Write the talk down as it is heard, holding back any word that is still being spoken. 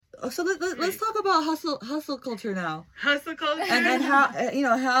So let's talk about hustle culture now. Hustle culture, and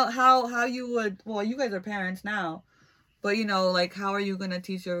how how you would. Well, you guys are parents now, but like how are you gonna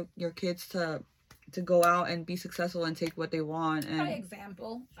teach your kids to go out and be successful and take what they want? And by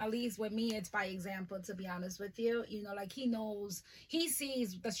example, at least with me, it's by example, to be honest with you. Like he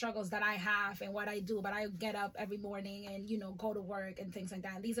sees the struggles that I have and what I do, but I get up every morning and, go to work and things like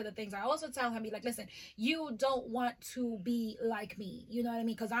that. And these are the things I also tell him, like, listen, you don't want to be like me, you know what I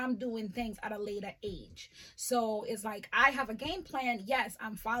mean? Because I'm doing things at a later age. So it's like, I have a game plan. Yes,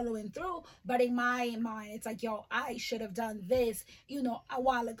 I'm following through, but in my mind, it's like, yo, I should have done this, a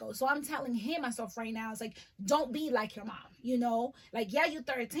while ago. So I'm telling him myself right now, it's like, don't be like your mom, like, yeah, you're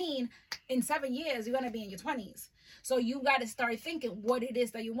 13, in 7 years you're gonna be in your 20s, so you got to start thinking what it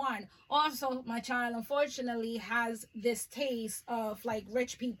is that you want. Also, my child unfortunately has this taste of like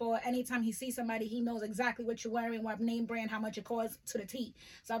rich people. Anytime he sees somebody, he knows exactly what you're wearing, what name brand, how much it costs, to the T.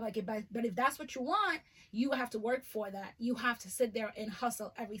 So I'm like, but if that's what you want, you have to work for that. You have to sit there and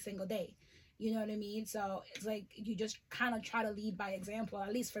hustle every single day. You know what I mean? So it's like, you just kind of try to lead by example.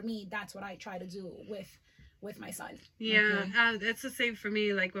 At least for me, that's what I try to do with my son. Yeah, okay. It's the same for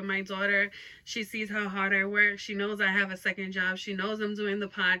me. Like with my daughter, she sees how hard I work. She knows I have a second job. She knows I'm doing the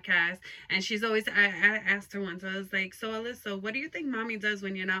podcast. And she's always, I asked her once, I was like, so Alyssa, what do you think mommy does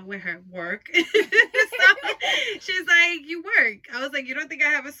when you're not with her? Work. So she's like, you work. I was like, you don't think I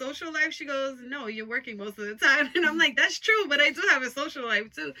have a social life? She goes, no, you're working most of the time. And I'm like, that's true, but I do have a social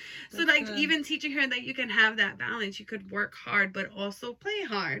life too. So that's like good. Even teaching her that you can have that balance. You could work hard, but also play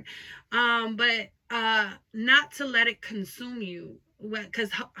hard. But not to let it consume you, because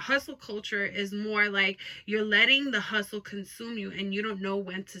hustle culture is more like you're letting the hustle consume you and you don't know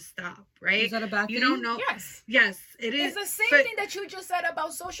when to stop, right? Is that a bad thing? You don't know. Yes, it is. It's the same thing that you just said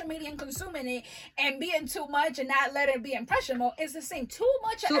about social media and consuming it and being too much and not letting it be impressionable. It's the same. Too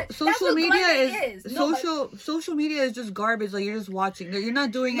much. Social media is social media is just garbage. Like, you're just watching. You're not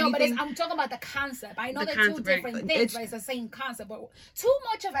doing anything. But I'm talking about the concept. I know they're two different things, but it's the same concept. But too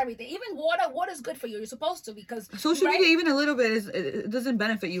much of everything, even water's good for you. You're supposed to, because social media, even a little bit, it doesn't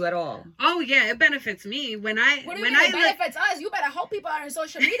benefit you at all. Oh yeah, it benefits me when I what do you mean it benefits us? You better hope people are on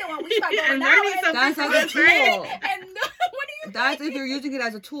social media when we start going out. That's as a tool. And what do you? That's if you're using it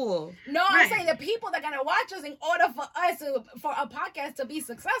as a tool. No, I'm saying the people that are gonna watch us, in order for us for a podcast to be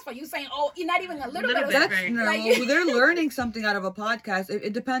successful. You saying, oh, you're not even a little bit. That's right. No, like, they're learning something out of a podcast.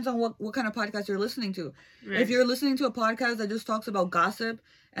 It depends on what kind of podcast you're listening to. Right. If you're listening to a podcast that just talks about gossip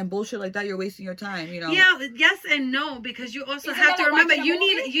and bullshit like that, you're wasting your time, Yeah, yes and no, because you also have to remember you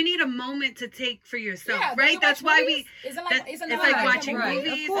need a moment to take for yourself, right? That's why it's like watching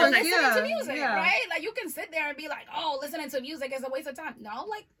movies, or listening to music, right? Like, you can sit there and be like, oh, listening to music is a waste of time. No,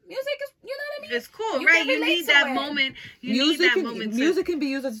 like, music is, you know what I mean? It's cool, right? You need that moment. Music can be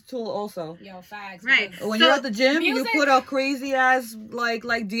used as a tool also. Yo, facts. Right. When you're at the gym, you put a crazy ass like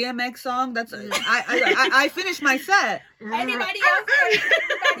DMX song. That's I finished my set. Anybody else?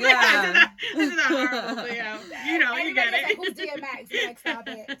 Yeah. This is not horrible, but you get it. Like, who's DMX? Like, stop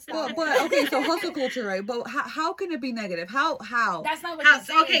it. But okay, so hustle culture, right? But how can it be negative? How? That's not what you're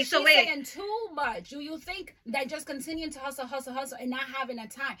saying. Okay, so She's saying too much. Do you think that just continuing to hustle and not having a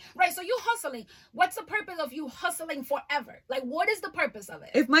time, right? So you hustling. What's the purpose of you hustling forever? Like, what is the purpose of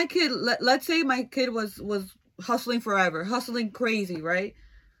it? If my kid, let's say my kid was hustling forever, hustling crazy, right?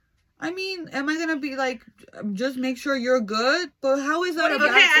 I mean, am I gonna be like, just make sure you're good? But how is that a bad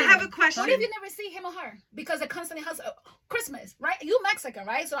thing? Okay, I have a question. What if you never see him or her because they constantly hustle? Christmas, right? You Mexican,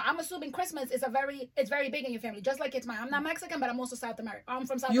 right? So I'm assuming Christmas is it's very big in your family, just like it's mine. I'm not Mexican, but I'm also South American. I'm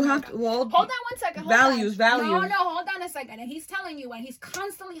from South America. You have to, well, hold on one second. Values. No, hold on a second. And he's telling you, and he's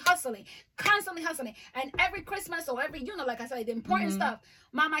constantly hustling. And every Christmas or every, like I said, the important stuff,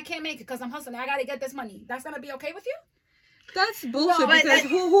 Mom, I can't make it because I'm hustling. I gotta get this money. That's gonna be okay with you? That's bullshit, because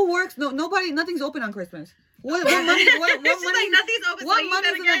who works? Nothing's open on Christmas. What money? What money? Like nothing's open. What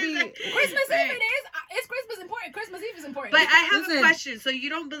money's gonna be? Christmas Eve it is. It's Christmas important. Christmas Eve is important. But I have a question. So you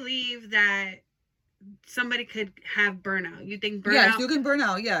don't believe that somebody could have burnout? You think burnout? Yes, you can burn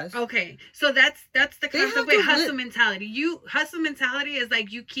out. Yes. Okay, so that's the concept with hustle mentality. Hustle mentality is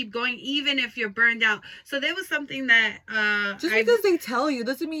like you keep going even if you're burned out. So there was something that just because they tell you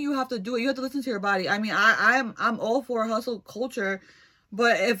doesn't mean you have to do it. You have to listen to your body. I mean, I'm all for hustle culture.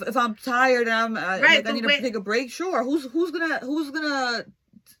 But if I'm tired and I need to take a break, sure. Who's gonna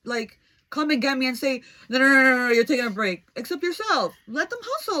like come and get me and say no, you're taking a break? Except yourself. Let them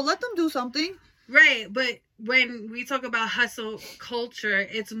hustle. Let them do something. Right, but when we talk about hustle culture,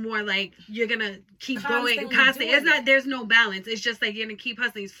 it's more like you're gonna keep going constantly. It's not. There's no balance. It's just like you're gonna keep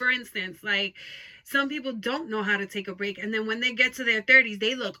hustling. For instance, like some people don't know how to take a break. And then when they get to their 30s,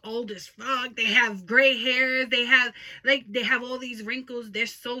 they look old as fuck. They have gray hairs. They have all these wrinkles. They're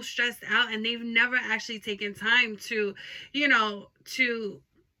so stressed out, and they've never actually taken time to,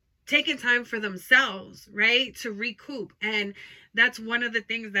 taking time for themselves, right? To recoup. And that's one of the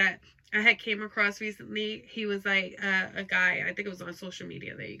things that I had came across recently. He was like a guy, I think it was on social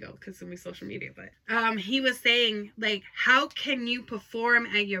media. There you go, consuming social media. But he was saying, like, how can you perform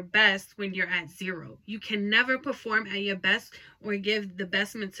at your best when you're at zero? You can never perform at your best or give the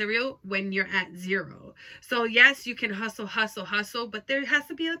best material when you're at zero. So yes, you can hustle, but there has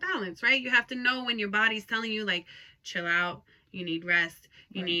to be a balance, right? You have to know when your body's telling you, like, chill out, you need rest,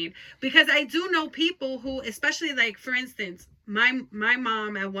 you need, because I do know people who, especially, like, for instance, my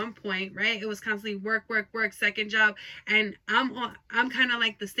mom at one point, right, it was constantly work, second job, and I'm kind of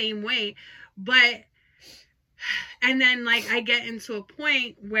like the same way, but and then, like, I get into a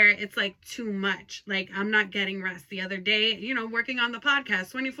point where it's like too much. Like, I'm not getting rest. The other day, working on the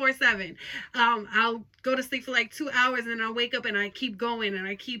podcast 24/7. I'll go to sleep for like 2 hours, and then I'll wake up and I keep going and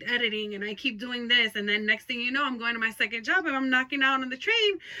I keep editing and I keep doing this. And then next thing you know, I'm going to my second job and I'm knocking out on the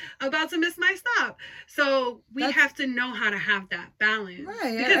train, about to miss my stop. So we have to know how to have that balance.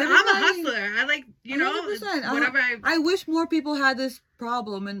 Right. Because I'm a hustler. I like, 100%. Whatever I wish more people had this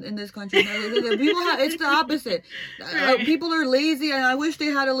problem in this country. It's the opposite. Right. People are lazy, and I wish they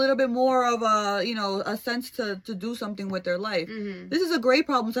had a little bit more of a sense to do something with their life. Mm-hmm. This is a great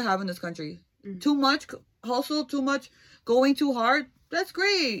problem to have in this country. Mm-hmm. Too much hustle, too much going too hard. That's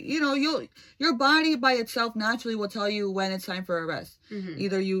great. Your body by itself naturally will tell you when it's time for a rest. Mm-hmm.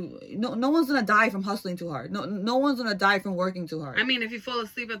 Either no one's gonna die from hustling too hard. No one's gonna die from working too hard. I mean, if you fall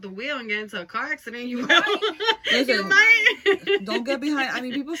asleep at the wheel and get into a car accident, you will. Listen, you might. Don't get behind. I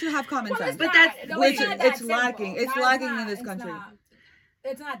mean, people should have common sense. But it's lacking. It's lacking in this country.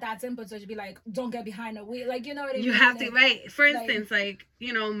 It's not that simple to just be like, don't get behind the wheel. Like, you know what I mean? You have to, right? For instance,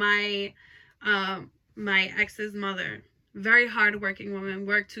 my ex's mother, very hardworking woman,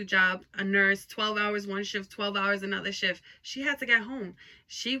 worked 2 jobs, a nurse, 12 hours one shift, 12 hours another shift. She had to get home.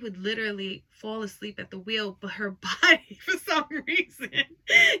 She would literally fall asleep at the wheel, but her body, for some reason,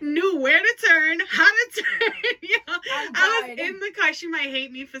 knew where to turn, how to turn. I was in the car. She might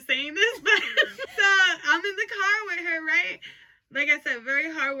hate me for saying this, but so I'm in the car with her, right? Like I said, very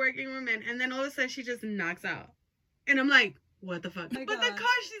hardworking woman. And then all of a sudden, she just knocks out. And I'm like, what the fuck? But the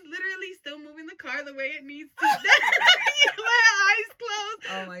car, she's literally still moving the car the way it needs to. With her eyes closed.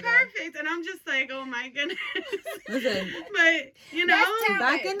 Oh my Perfect. God. And I'm just like, oh my goodness. Listen. But,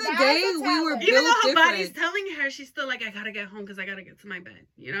 back in the day, we were built even though her different. body's telling her, she's still like, I gotta get home because I gotta get to my bed,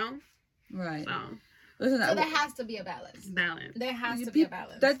 Right. So. Listen, so there has to be a balance. There has to be a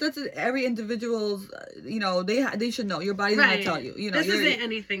balance. That's every individual's. They should know. Your body's gonna tell you. This isn't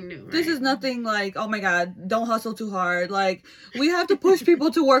anything new. Right? This is nothing like, oh my God, don't hustle too hard. Like, we have to push people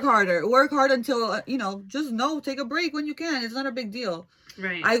to work harder. Work hard until just take a break when you can. It's not a big deal.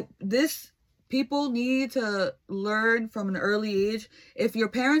 Right. People need to learn from an early age. If your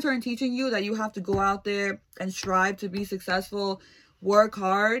parents aren't teaching you that you have to go out there and strive to be successful, work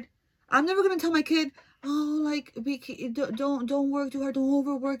hard. I'm never gonna tell my kid, don't work too hard, don't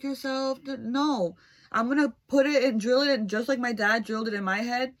overwork yourself. No, I'm gonna put it and drill it, just like my dad drilled it in my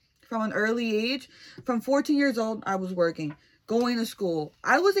head from an early age. From 14 years old, I was working, going to school.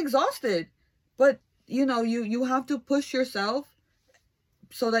 I was exhausted, but you have to push yourself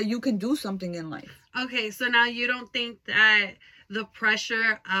so that you can do something in life. Okay, so now you don't think that the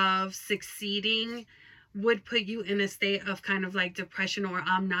pressure of succeeding would put you in a state of kind of like depression or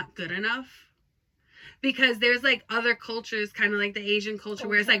I'm not good enough? Because there's like other cultures, kind of like the Asian culture,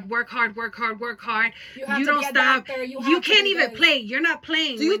 where it's like work hard. You don't stop. You can't even play. You're not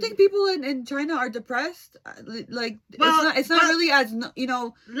playing. Do you think people in China are depressed? It's not really as Let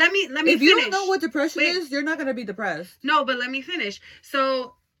me If finish. You don't know what depression is, you're not gonna be depressed. No, but let me finish.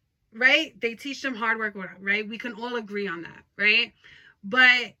 So, right, they teach them hard work, right? We can all agree on that, right?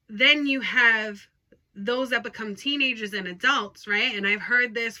 But then you have those that become teenagers and adults, right? And I've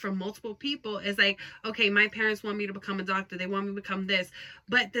heard this from multiple people. It's like, okay, my parents want me to become a doctor. They want me to become this.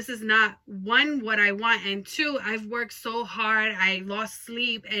 But this is not, one, what I want. And two, I've worked so hard. I lost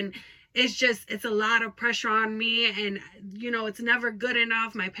sleep. And it's a lot of pressure on me. And, it's never good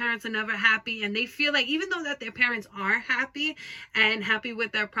enough. My parents are never happy. And they feel like, even though that their parents are happy and happy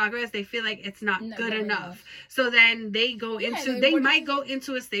with their progress, they feel like it's not good enough. So then they go they might go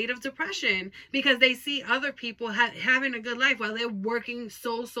into a state of depression because they see other people having a good life while they're working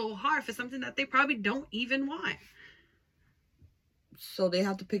so hard for something that they probably don't even want. So they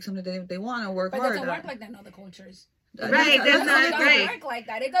have to pick something that they want to work hard. But it doesn't work like that in other cultures. Right, that's not right. Work like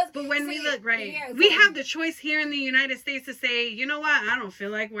that. It does. But when we look we have the choice here in the United States to say, you know what, I don't feel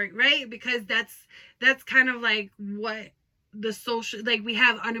like work, right? Because that's kind of like what the social, like, we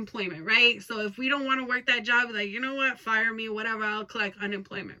have unemployment, right? So if we don't want to work that job, like, you know what, fire me, whatever, I'll collect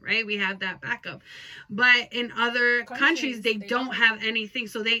unemployment, right? We have that backup. But in other countries they don't have anything,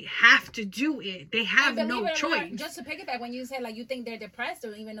 so they have to do it. They have no choice. Just to piggyback, when you say like you think they're depressed,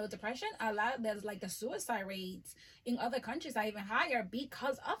 or even know depression, a lot, there's like the suicide rates in other countries are even higher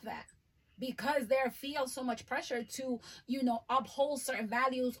because of that. Because they feel so much pressure to, you know, uphold certain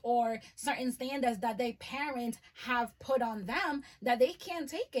values or certain standards that their parents have put on them, that they can't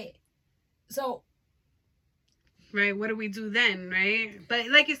take it. So, right, what do we do then, right? But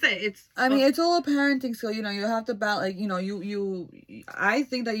like you said, it's all a parenting skill. You know, you have to balance. Like, you know, I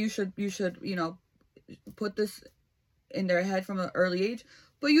think that you should, you know, put this in their head from an early age.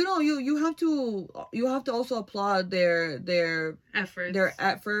 But you know, you have to also applaud their efforts. Right.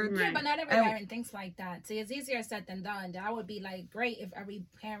 Yeah, but not every parent thinks like that. See, it's easier said than done. That would be like great if every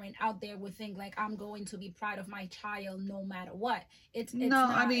parent out there would think like, I'm going to be proud of my child no matter what. It's no,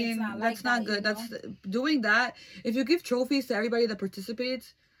 not, I mean, that's not good. You know? That's doing that. If you give trophies to everybody that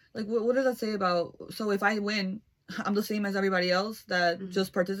participates, like what does that say about? So if I win, I'm the same as everybody else that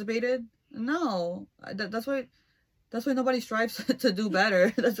just participated. No, that's why nobody strives to do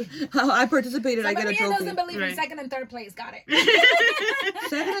better. That's how I participated. I get a trophy. Doesn't believe in second and third place. Got it.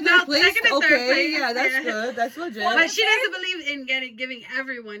 Second and third place. Okay, yeah, that's good. That's legit. But she doesn't believe in giving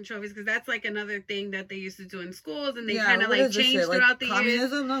everyone trophies, because that's like another thing that they used to do in schools, and they kind of like changed throughout the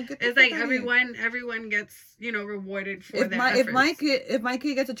years. No, it's like everyone gets, you know, rewarded for their efforts. If my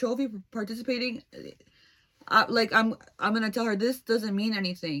kid gets a trophy for participating, I'm gonna tell her, this doesn't mean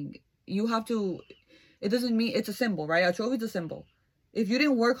anything. You have to. It doesn't mean, it's a symbol, right? A trophy is a symbol. If you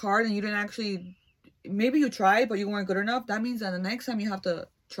didn't work hard and you didn't actually, maybe you tried, but you weren't good enough, that means that the next time you have to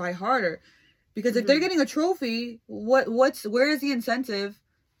try harder. Because if they're getting a trophy, where is the incentive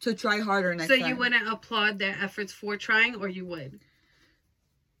to try harder next time? So you wouldn't applaud their efforts for trying, or you would?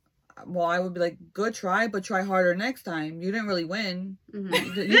 Well, I would be like, good try, but try harder next time. You didn't really win.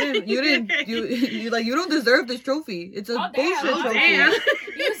 Mm-hmm. You don't deserve this trophy. It's a bullshit trophy. Damn.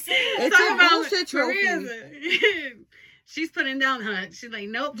 It's a bullshit trophy. She's putting down her. She's like,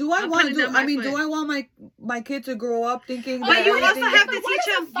 nope. Do I want my kid to grow up thinking? But you also have to teach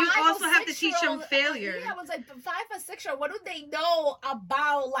them. You also have to teach them failure. Yeah, I was like 5 or 6 year old. What do they know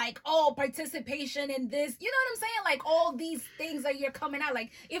about like participation in this? You know what I'm saying? Like all these things that you're coming out.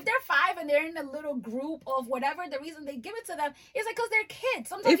 Like if they're 5 and they're in a little group of whatever, the reason they give it to them is like because they're kids.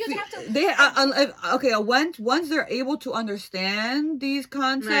 Sometimes you have to. Once they're able to understand these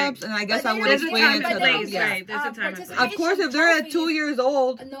concepts, and I guess I would explain it to them. Right, there's a time and place. Of course, if they're at 2 years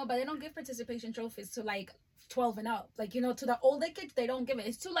old. No, but they don't give participation trophies to like 12 and up. Like, you know, to the older kids, they don't give it.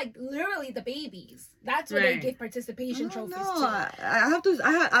 It's to like literally the babies. That's what they give participation trophies to. I'm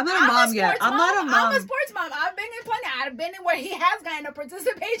not a mom yet. I'm not a mom. I'm a sports mom. I've been in plenty. I've been in where he has gotten a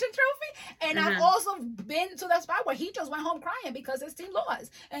participation trophy. And I've also been to the spot where he just went home crying because his team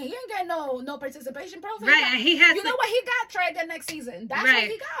lost. And he ain't got no participation trophy. Right. And he has know what he got? Try again next season. That's what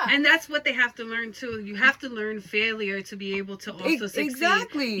he got. And that's what they have to learn too. You have to learn failure to be able to also succeed.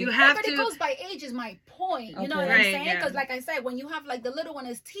 Exactly. You have but to. It goes by age is my point. You know what I'm saying? Because like I said, when you have like the little one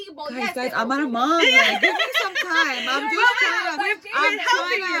is T-ball. Guys, I'm not a mom yet. Give me some time. I'm just trying to. I'm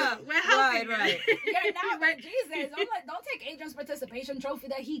helping you. We're helping you. Right. You're not, but Jesus, I'm like, don't take Adrian's participation trophy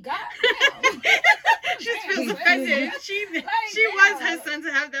that he got. She feels offended. She wants her son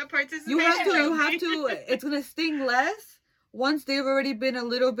to have that participation. You have to. It's gonna sting less once they've already been a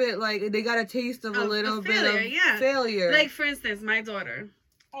little bit like they got a taste of a little bit of failure. Like for instance, my daughter.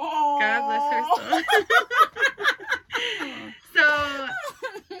 Oh. God bless her soul. So,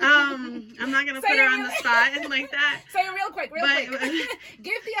 I'm not gonna put her on the spot like that. Say it real quick.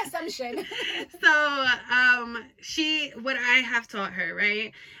 Give the assumption. So, what I have taught her,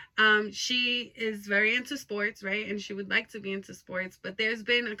 right? She is very into sports, right? And she would like to be into sports, but there's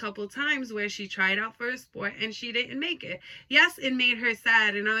been a couple times where she tried out for a sport and she didn't make it. Yes, it made her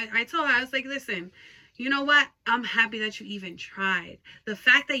sad. And I told her, I was like, listen, you know what? I'm happy that you even tried. The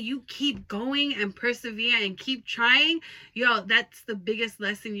fact that you keep going and persevere and keep trying, that's the biggest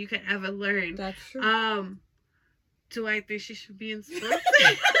lesson you could ever learn. That's true. Do I think she should be in sports?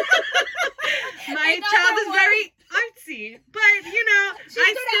 My child is very artsy, but I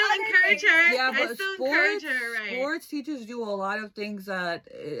still encourage her. Yeah, but I still encourage her, right? Sports teaches you a lot of things that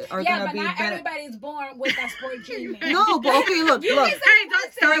are gonna be. Yeah, but not everybody's born with that sport gene. No, but okay, look. Hey,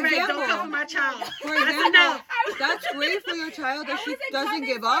 don't cover my child. For example, that's great for your child that she doesn't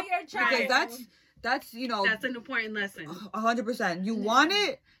give up because that's, you know, that's an important lesson. 100%. You want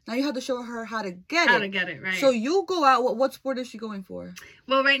it, now you have to show her how to get How to get it, right. So you go out, what sport is she going for?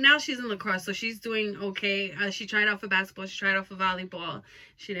 Well, right now she's in lacrosse, so she's doing okay. She tried out for basketball, she tried out for volleyball.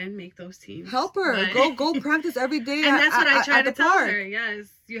 She didn't make those teams. Help her. But... Go practice every day. And that's what I try to tell her. Yes,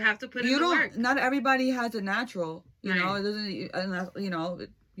 you have to put in the work. Not everybody has it natural. You know, it doesn't, you know,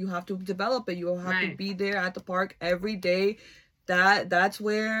 you have to develop it. You have to be there at the park every day. That's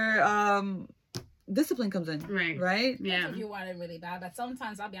where discipline comes in. Right? Yeah. If you want it really bad. But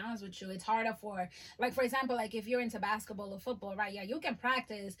sometimes, I'll be honest with you, it's harder for, like, for example, like if you're into basketball or football, right? Yeah, you can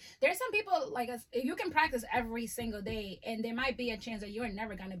practice. There's some people, like, you can practice every single day, and there might be a chance that you're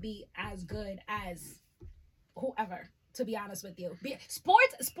never going to be as good as whoever, to be honest with you.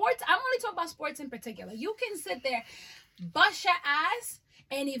 Sports, I'm only talking about sports in particular. You can sit there, bust your ass,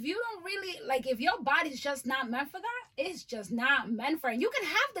 and if you don't really, like, if your body's just not meant for that, it's just not meant for it. You can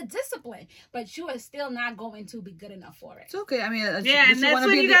have the discipline, but you are still not going to be good enough for it. It's okay. I mean, and that's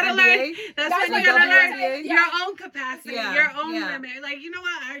when you gotta learn. That's when you gotta learn your own capacity, your own limit. Like, you know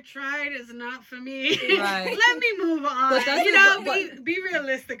what? I tried. It's not for me. Right. Let me move on. You know, be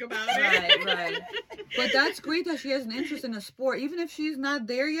realistic about it. Right. But that's great that she has an interest in a sport, even if she's not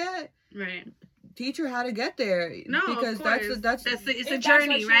there yet. Right. Teach her how to get there. No, because of course. It's a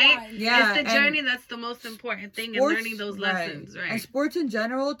journey, right? Yeah, it's the journey that's the most important thing in learning those lessons, right? And sports in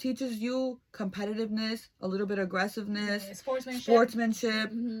general teaches you competitiveness, a little bit of aggressiveness,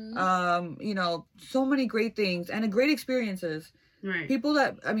 sportsmanship. Mm-hmm. You know, so many great things and great experiences. Right. People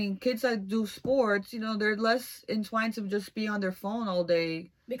that, I mean, kids that do sports, you know, they're less entwined to just be on their phone all day.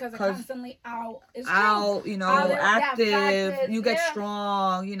 Because they're constantly out. You know, active. You get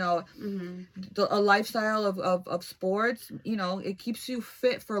strong, you know. Mm-hmm. A lifestyle of sports, you know, it keeps you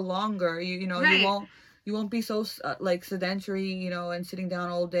fit for longer. You know, you won't be so, like, sedentary, you know, and sitting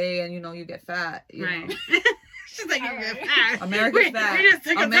down all day and, you know, you get fat. You know? She's like, you get fat. America's fat. We just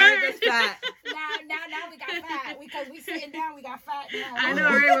took America's fat. Now we got fat. Because we sitting down, we got fat now. I know,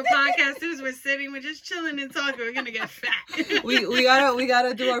 right? We're podcasters, we're sitting, we're just chilling and talking. We're gonna get fat. we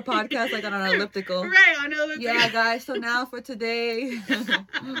gotta do our podcast like on an elliptical. Right, on an elliptical. Yeah, guys. So now for today. No,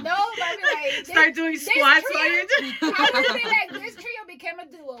 but like, start doing squats while you're doing. I would be like, this trio became a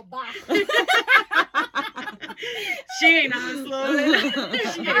duo. Bye. She ain't on slow.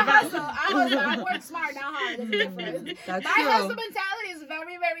 I work smart, not hard. There's a difference. That's My true. hustle mentality is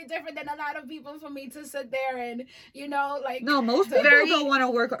very, very different than a lot of people. For me to sit there and, you know, like, no, most people don't want to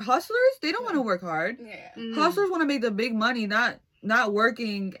work. Hustlers, they don't want to work hard. Yeah. Hustlers want to make the big money, not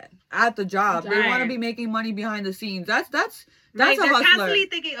working at the job. They want to be making money behind the scenes. That's right, a they're hustler. Constantly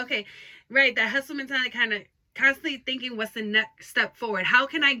thinking, okay, right, that hustle mentality kind of constantly thinking, what's the next step forward? How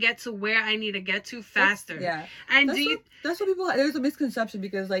can I get to where I need to get to faster? And that's what people, there's a misconception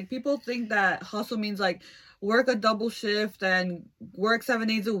because, like, people think that hustle means, like, work a double shift and work 7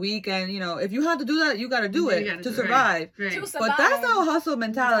 days a week, and, you know, if you have to do that, you got to do it to survive. Right. But that's not hustle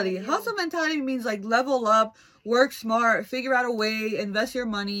mentality. Hustle mentality means, like, level up, work smart, figure out a way, invest your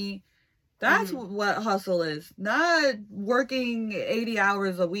money. That's what hustle is, not working 80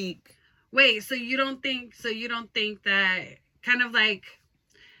 hours a week. Wait, so you don't think that, kind of like,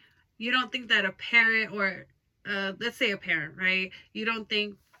 you don't think that a parent or let's say a parent, right? You don't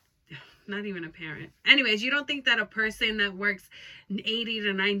think, not even a parent. Anyways, you don't think that a person that works 80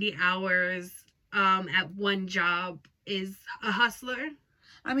 to 90 hours at one job is a hustler?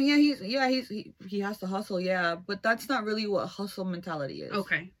 I mean, he has to hustle, but that's not really what hustle mentality is.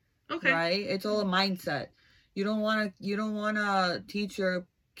 Okay. Right? It's all a mindset. You don't want to teach your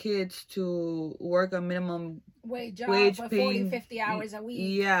kids to work a minimum wage job for 40, 50 hours a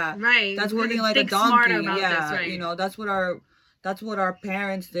week. Yeah. Right. That's working like a donkey. You know, that's what our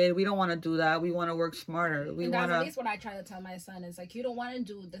parents did. We don't want to do that. We want to work smarter. That's at least what I try to tell my son is, like, you don't want to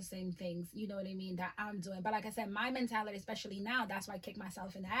do the same things, you know what I mean, that I'm doing. But like I said, my mentality, especially now, that's why I kick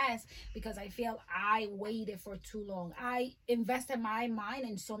myself in the ass, because I feel I waited for too long. I invested my mind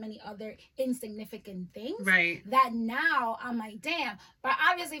in so many other insignificant things. Right. That now I'm like, damn. But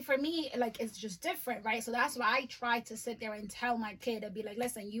obviously for me, like, it's just different, right? So that's why I try to sit there and tell my kid and be like,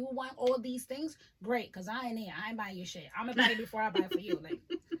 listen, you want all these things? Great, because I ain't buying your shit. I'm going to buy it before I buy it for you, like,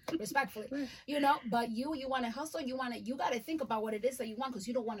 respectfully, you know. But you want to hustle, you got to think about what it is that you want, because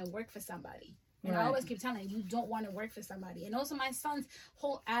you don't want to work for somebody. And I always keep telling you don't want to work for somebody. And also my son's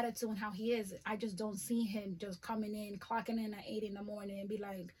whole attitude and how he is, I just don't see him just coming in, clocking in at 8 in the morning and be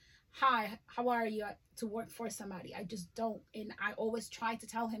like, hi, how are you, to work for somebody. I just don't. And I always try to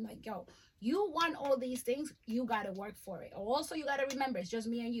tell him, like, yo, you want all these things, you got to work for it. Also, you got to remember, it's just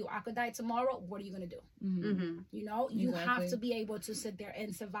me and you. I could die tomorrow. What are you going to do? Mm-hmm. You know, you have to be able to sit there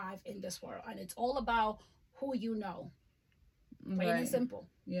and survive in this world. And it's all about who you know. Plain and simple.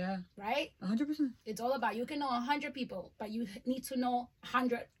 Yeah. Right? 100%. It's all about, you can know 100 people, but you need to know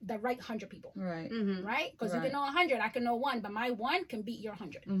the right 100 people. Right. Mm-hmm. Right? Because you can know 100, I can know one, but my one can beat your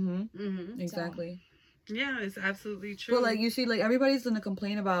 100. Exactly. So, yeah, it's absolutely true. But like, you see, like, everybody's gonna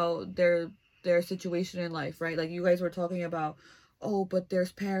complain about their situation in life, right? Like, you guys were talking about, oh, but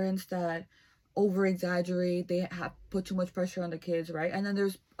there's parents that over exaggerate, they have put too much pressure on the kids, right? And then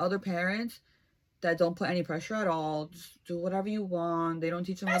there's other parents that don't put any pressure at all. Just do whatever you want. They don't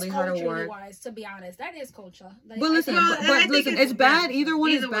teach them really how to work. Wise, to be honest, that is culture. Like, but listen, it's bad. Either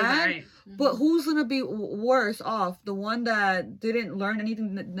one is bad. Right. But who's gonna be worse off? The one that didn't learn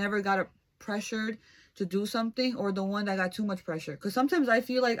anything, that never got pressured to do something, or the one that got too much pressure? Because sometimes I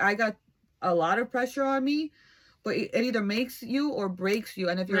feel like I got a lot of pressure on me, but it either makes you or breaks you.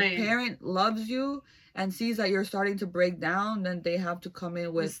 And if your parent loves you and sees that you're starting to break down, then they have to come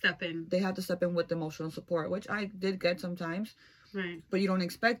in with They have to step in with emotional support, which I did get sometimes. Right. But you don't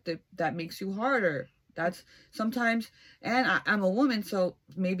expect it. That makes you harder. That's sometimes, and I'm a woman, so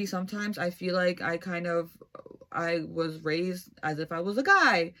maybe sometimes I feel like I was raised as if I was a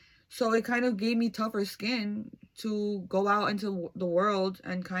guy. So it kind of gave me tougher skin to go out into the world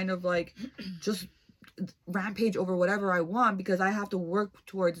and kind of like just rampage over whatever I want, because I have to work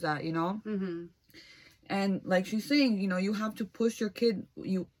towards that, you know? Mm-hmm. And like she's saying, you know, you have to push your kid.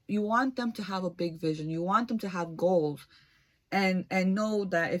 You want them to have a big vision. You want them to have goals, and know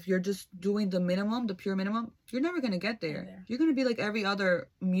that if you're just doing the minimum, the pure minimum, you're never going to get there. You're going to be like every other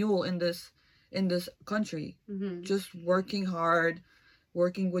mule in this country, just working hard,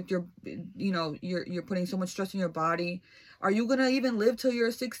 working with your, you know, you're putting so much stress in your body. Are you gonna even live till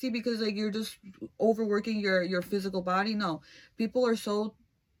you're 60 because like you're just overworking your physical body? No. People are so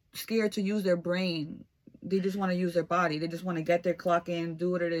scared to use their brain. They just want to use their body. They just want to get their clock in,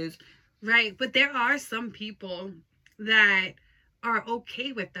 do what it is. Right. But there are some people that are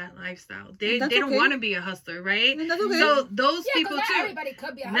okay with that lifestyle. They don't want to be a hustler, right? And that's okay. So those people not too. Everybody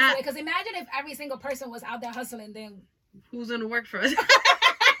could be a hustler. Because imagine if every single person was out there hustling, then who's gonna work for us?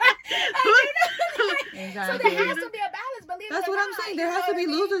 Exactly. So there has to be a balance. Believe That's it or what I'm not, saying. There has to be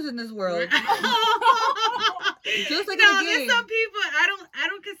losers in this world. Just like no, in a game. there's some people I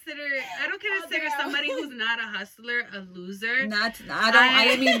don't consider somebody who's not a hustler a loser. I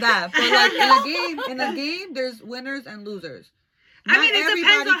didn't mean that. But like in a game, there's winners and losers. Not it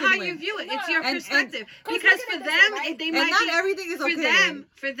depends on how you view it. It's your perspective. Because for them, they might not everything is okay.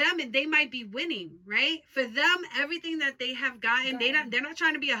 For them, they might be winning, right? For them, everything that they have gotten, they're not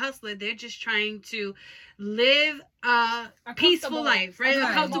trying to be a hustler. They're just trying to live a peaceful life, right?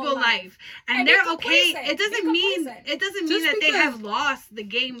 A comfortable life, and they're okay. It doesn't mean that they have lost the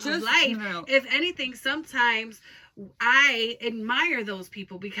game of life. No. If anything, sometimes I admire those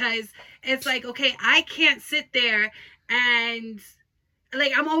people, because it's like, okay, I can't sit there and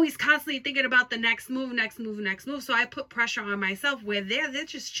like I'm always constantly thinking about the next move. So I put pressure on myself, where they're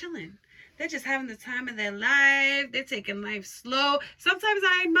just chilling. They're just having the time of their life. They're taking life slow. Sometimes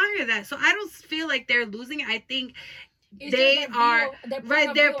I admire that. So I don't feel like they're losing. I think they are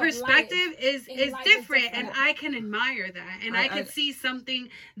right. Their perspective is different, and I can admire that, and I could see something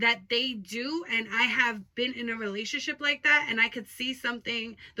that they do, and I have been in a relationship like that, and I could see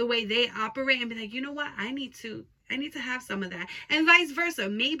something the way they operate and be like, you know what, I need to have some of that, and vice versa.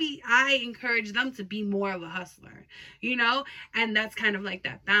 Maybe I encourage them to be more of a hustler, you know, and that's kind of like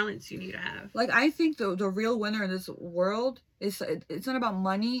that balance you need to have. Like, I think the real winner in this world is, it's not about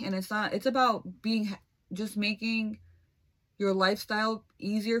money, and it's about just making your lifestyle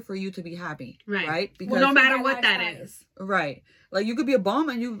easier for you to be happy, right? Because no matter what that is, right? Like, you could be a bum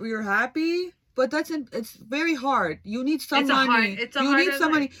and you're happy, but it's very hard. You need some money. You need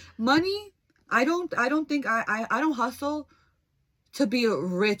some money. Money. I don't think I don't hustle to be a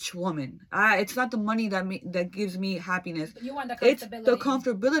rich woman. It's not the money that gives me happiness. You want the comfortability. It's the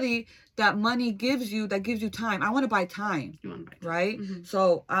comfortability that money gives you, that gives you time. I want to buy time. You want to buy time. Right? Mm-hmm.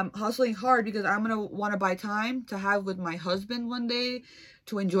 So I'm hustling hard because I'm going to want to buy time to have with my husband one day,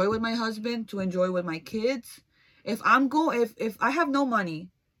 to enjoy with my husband, to enjoy with my kids. If I have no money,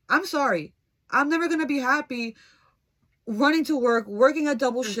 I'm sorry. I'm never going to be happy running to work, working a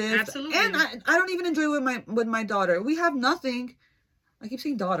double shift. Absolutely. And I don't even enjoy with my daughter. We have nothing. I keep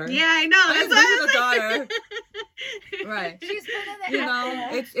saying daughter. Yeah, I know. That's a daughter. Right. She's you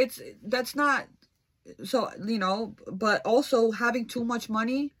know, that's not, so, you know, but also having too much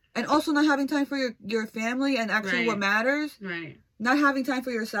money And also not having time for your family and actually what matters. Right. Not having time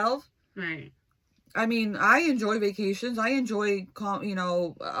for yourself. Right. I mean, I enjoy vacations. I enjoy,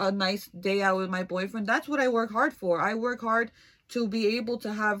 a nice day out with my boyfriend. That's what I work hard for. I work hard to be able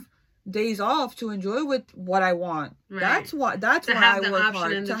to have days off to enjoy with what I want. Right. That's why I work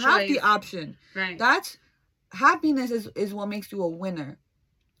hard. To have the option. Right. That's happiness is what makes you a winner.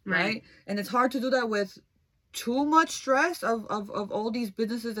 Right. And it's hard to do that with too much stress of all these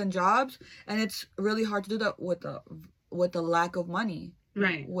businesses and jobs, and it's really hard to do that with the lack of money.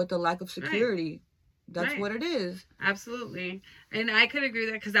 Right. With the lack of security. Right. That's what it is. Absolutely. And I could agree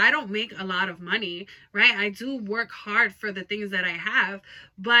with that because I don't make a lot of money, right? I do work hard for the things that I have,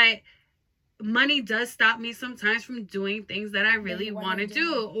 but money does stop me sometimes from doing things that I really want to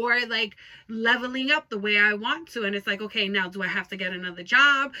do, or like leveling up the way I want to. And it's like, okay, now do I have to get another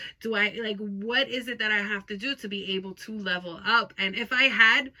job? What is it that I have to do to be able to level up? And if I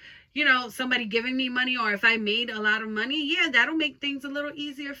had, somebody giving me money, or if I made a lot of money, that'll make things a little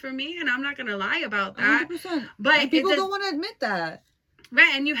easier for me. And I'm not going to lie about that. 100%. But people don't want to admit that.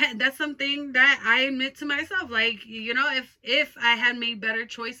 Right. And that's something that I admit to myself. Like, if I had made better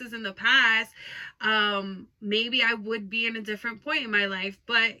choices in the past, maybe I would be in a different point in my life.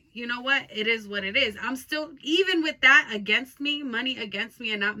 But you know what? It is what it is. I'm still, even with that against me, money against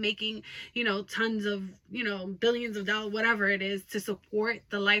me, and not making, tons of, billions of dollars, whatever it is, to support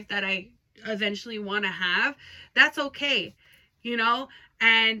the life that I eventually want to have. That's okay.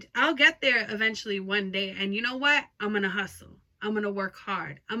 And I'll get there eventually one day. And you know what? I'm going to hustle. I'm going to work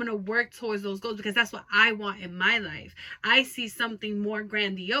hard. I'm going to work towards those goals because that's what I want in my life. I see something more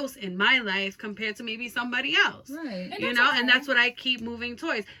grandiose in my life compared to maybe somebody else. Right. And that's what I keep moving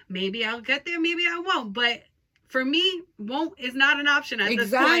towards. Maybe I'll get there, maybe I won't. But for me, won't is not an option at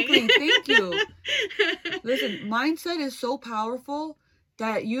this point. Exactly. Thank you. Listen, mindset is so powerful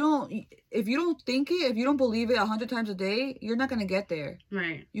that if you don't think it, if you don't believe it 100 times a day, you're not going to get there.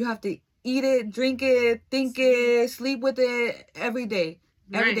 Right. You have to eat it, drink it, think it, sleep with it every day.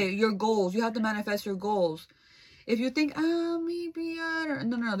 Every day. Your goals. You have to manifest your goals. If you think, maybe I don't...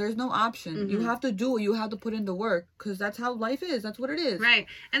 No, there's no option. Mm-hmm. You have to do it. You have to put in the work because that's how life is. That's what it is. Right.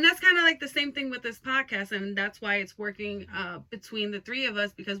 And that's kind of like the same thing with this podcast. And that's why it's working between the three of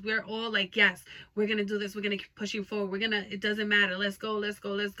us, because we're all like, yes, we're going to do this. We're going to keep pushing forward. It doesn't matter. Let's go. Let's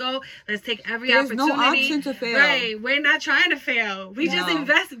take every opportunity. There's no option to fail. Right. We're not trying to fail. We just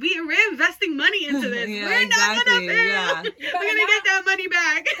invest. We're investing money into this. Yeah, we're not going to fail. Yeah. We're going to get that money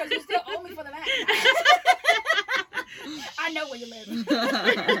back. Because you still owe me for the match. I know where you live.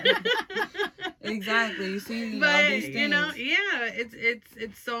 Exactly. You see, but all these things.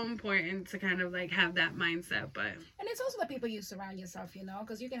 It's so important to kind of like have that mindset. But and it's also the people you surround yourself,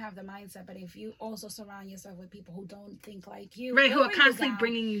 because you can have the mindset, but if you also surround yourself with people who don't think like you, right, who are constantly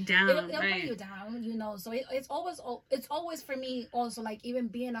bringing you down, they'll bring you down, So it's always for me also, like, even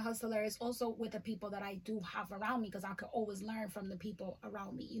being a hustler is also with the people that I do have around me, because I could always learn from the people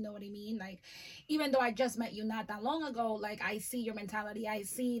around me. You know what I mean? Like, even though I just met you not that long ago, like, I see your mentality, I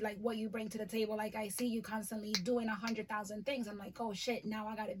see like what you bring to the table, like I see you constantly doing 100,000 things. I'm like, oh shit, now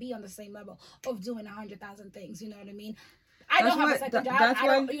I gotta be on the same level of doing 100,000 things. You know what I mean? I don't have a second job. I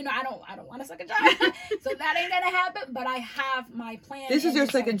don't want a second job. So that ain't gonna happen. But I have my plan. This is your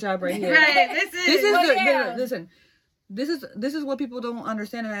second job right here. Right. Listen. This is what people don't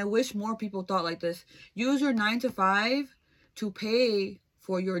understand, and I wish more people thought like this. Use your 9 to 5 to pay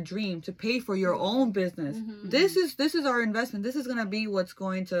for your dream, to pay for your own business. Mm-hmm. This is our investment. This is gonna be what's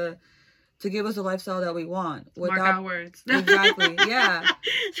going to give us the lifestyle that we want. Mark our words. Exactly. Yeah.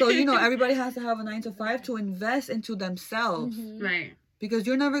 So everybody has to have a 9 to 5 to invest into themselves. Mm-hmm. Right. Because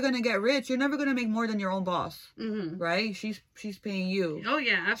you're never gonna get rich. You're never gonna make more than your own boss. Mm-hmm. Right? She's paying you. Oh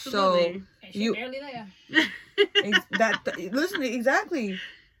yeah, absolutely. So and she's barely there. Listen, exactly.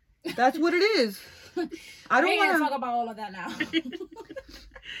 That's what it is. I don't want to talk about all of that now.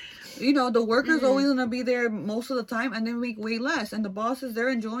 The workers always gonna be there most of the time, and they make way less. And the bosses, they're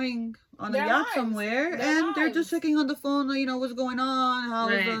enjoying on a yacht somewhere, and they're just checking on the phone. What's going on? How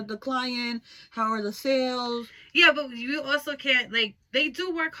is the client? How are the sales? Yeah, but you also can't, like, they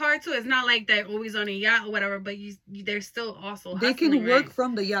do work hard too. It's not like they're always on a yacht or whatever, but they're still also hustling. They can work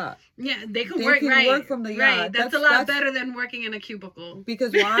from the yacht. Yeah, they can work from the yacht. Right. That's a lot better than working in a cubicle.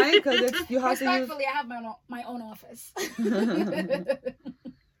 Because why? Because you have to use... Respectfully, I have my own office.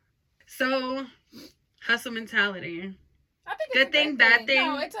 So, hustle mentality. I think good thing, bad thing.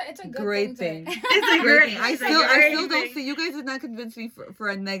 No, it's a good great thing. It's a great thing. I still don't see, you guys did not convince me for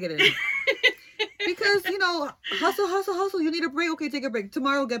a negative. Because, you know, hustle. You need a break. Okay, take a break.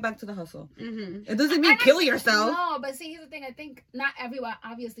 Tomorrow, get back to the hustle. Mm-hmm. It doesn't mean kill yourself. No, but see, here's the thing. I think not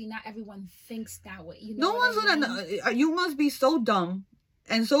everyone thinks that way. You No know, one's gonna. You must be so dumb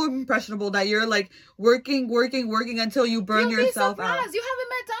and so impressionable that you're like working until you burn yourself out. You haven't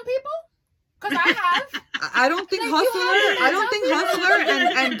met dumb people? Because I have. I don't think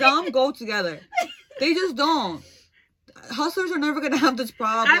hustler and dumb go together. They just don't. Hustlers are never gonna have this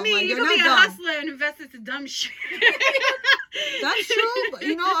problem. I mean, you can be a hustler and invest into dumb shit. That's true, but,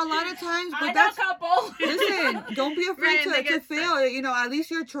 you know, a lot of times. But that's a couple. Listen, don't be afraid to fail. You know, at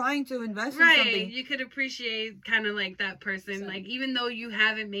least you're trying to invest in something. Right, you could appreciate kind of like that person. Like, even though you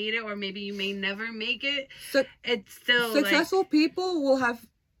haven't made it, or maybe you may never make it, it's still successful people will have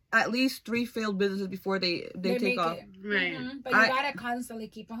at least 3 failed businesses before they take off. Right. Mm-hmm. But you gotta constantly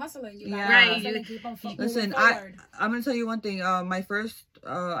keep on hustling. You gotta constantly keep on listen, forward. I'm gonna tell you one thing. My first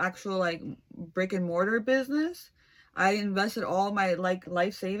actual like brick and mortar business, I invested all my like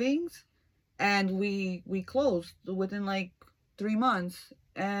life savings, and we closed within like 3 months.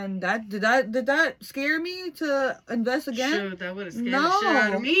 And did that scare me to invest again? Sure, that would have scared the shit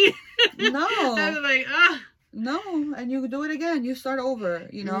out of me. No. I was like, ah. No, and you do it again. You start over,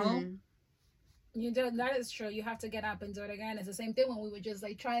 you know? Mm-hmm. You do. That is true. You have to get up and do it again. It's the same thing when we were just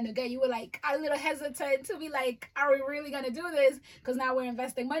like trying to get, you were like a little hesitant to be like, are we really going to do this? Because now we're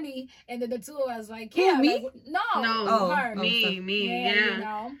investing money. And then the two of us like, yeah. Who, me? Like, no. Her. Me. Yeah. You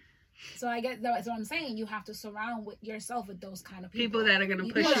know? So I guess that's what I'm saying. You have to surround yourself with those kind of people that are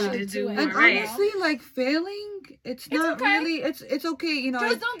gonna push you to do more. And honestly, like failing, it's not okay. Really. It's okay. You know,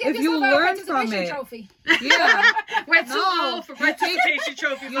 just don't give if you learn from it. Trophy. Yeah, we're too old for participation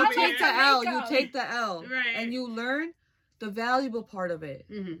trophy. You take the L. You take the L. Right. And you learn the valuable part of it.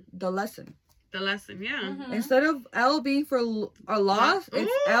 Mm-hmm. The lesson. The lesson, yeah. Mm-hmm. Instead of L being for a loss,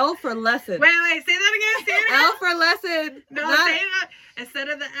 it's L for lesson. Wait, say that again. Say that. L for lesson. No, say that. Instead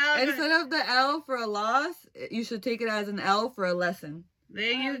of the L. Instead of the L for a loss, you should take it as an L for a lesson.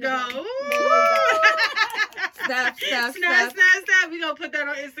 There you go. Snap. We're going to put that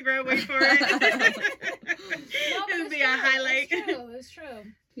on Instagram. Wait for it. It'll be a highlight. It's true.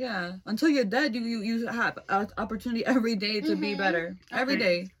 Yeah. Until you're dead, you have an opportunity every day to be better. Every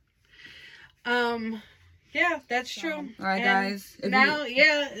day. Yeah, that's true. All right, guys. Now,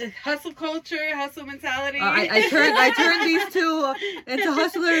 hustle culture, hustle mentality. I turned these two into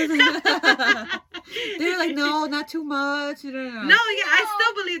hustlers. They were like, no, not too much. No, I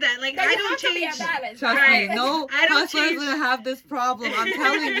still believe that. Like, I don't change. Trust me, no hustler's gonna have this problem. I'm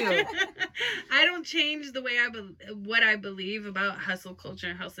telling you. I don't change the way what I believe about hustle culture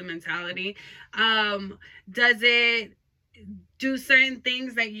and hustle mentality. Does it do certain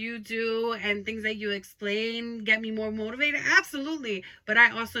things that you do and things that you explain get me more motivated? Absolutely. But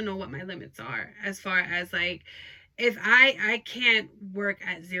I also know what my limits are, as far as like, if I can't work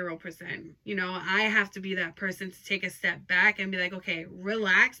at 0%, you know, I have to be that person to take a step back and be like, okay,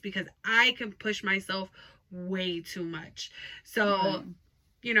 relax, because I can push myself way too much. So,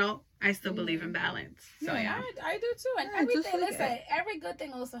 you know, I still believe in balance. So yeah. I do too. And everything, listen, every good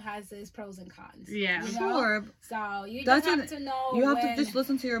thing also has its pros and cons. Yeah. You know? Sure. So you just have to know. You have to just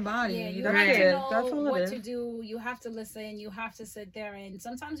listen to your body. Yeah, you have to know That's all what to do. You have to listen. You have to sit there, and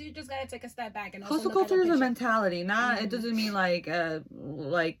sometimes you just gotta take a step back and also hustle culture is a mentality. Not it doesn't mean like a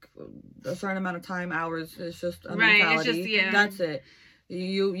certain amount of time, hours. It's just a mentality. It's just, That's it.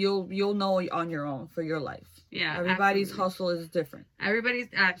 You'll know on your own for your life. Yeah, everybody's absolutely. hustle is different. Everybody's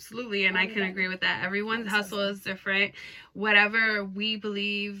absolutely, and I can agree with that. Everyone's hustle is different. Whatever we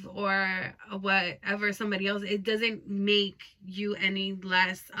believe or whatever somebody else, it doesn't make you any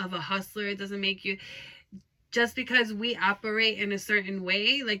less of a hustler. It doesn't make you, just because we operate in a certain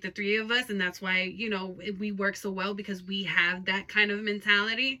way, like the three of us, and that's why, you know, we work so well, because we have that kind of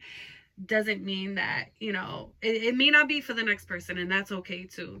mentality. Doesn't mean that, you know, it may not be for the next person, and that's okay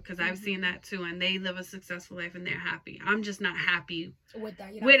too, because I've seen that too, and they live a successful life and they're happy. I'm just not happy with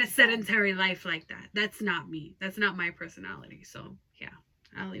that, with a sedentary life like that. That's not me. That's not my personality. So yeah,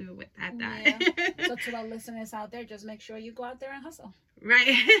 I'll leave it at that. Yeah. So to our listeners out there, just make sure you go out there and hustle. Right.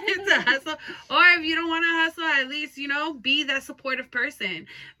 It's a hustle. Or if you don't want to hustle, at least, you know, be that supportive person.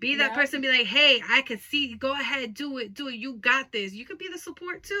 Be that person. Be like, hey, I could see. Go ahead. Do it. You got this. You could be the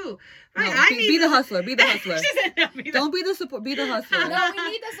support too. Right? No, be the hustler. Be the hustler. Don't be the support. Be the hustler. No, we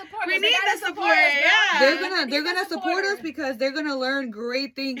need the support. We need the support. Yeah. They're gonna support us, because they're gonna learn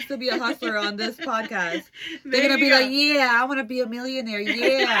great things to be a hustler on this podcast. They're gonna be like, yeah, I want to be a millionaire.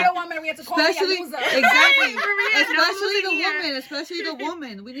 Yeah. I don't want Maria to call me a loser. Exactly. Maria, Especially the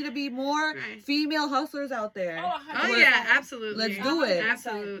woman. We need to be more female hustlers out there. Oh yeah, absolutely. Let's do it.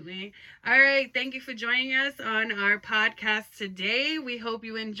 Absolutely. All right. Thank you for joining us on our podcast today. We hope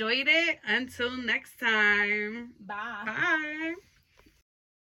you enjoyed it. Until next time. Bye. Bye.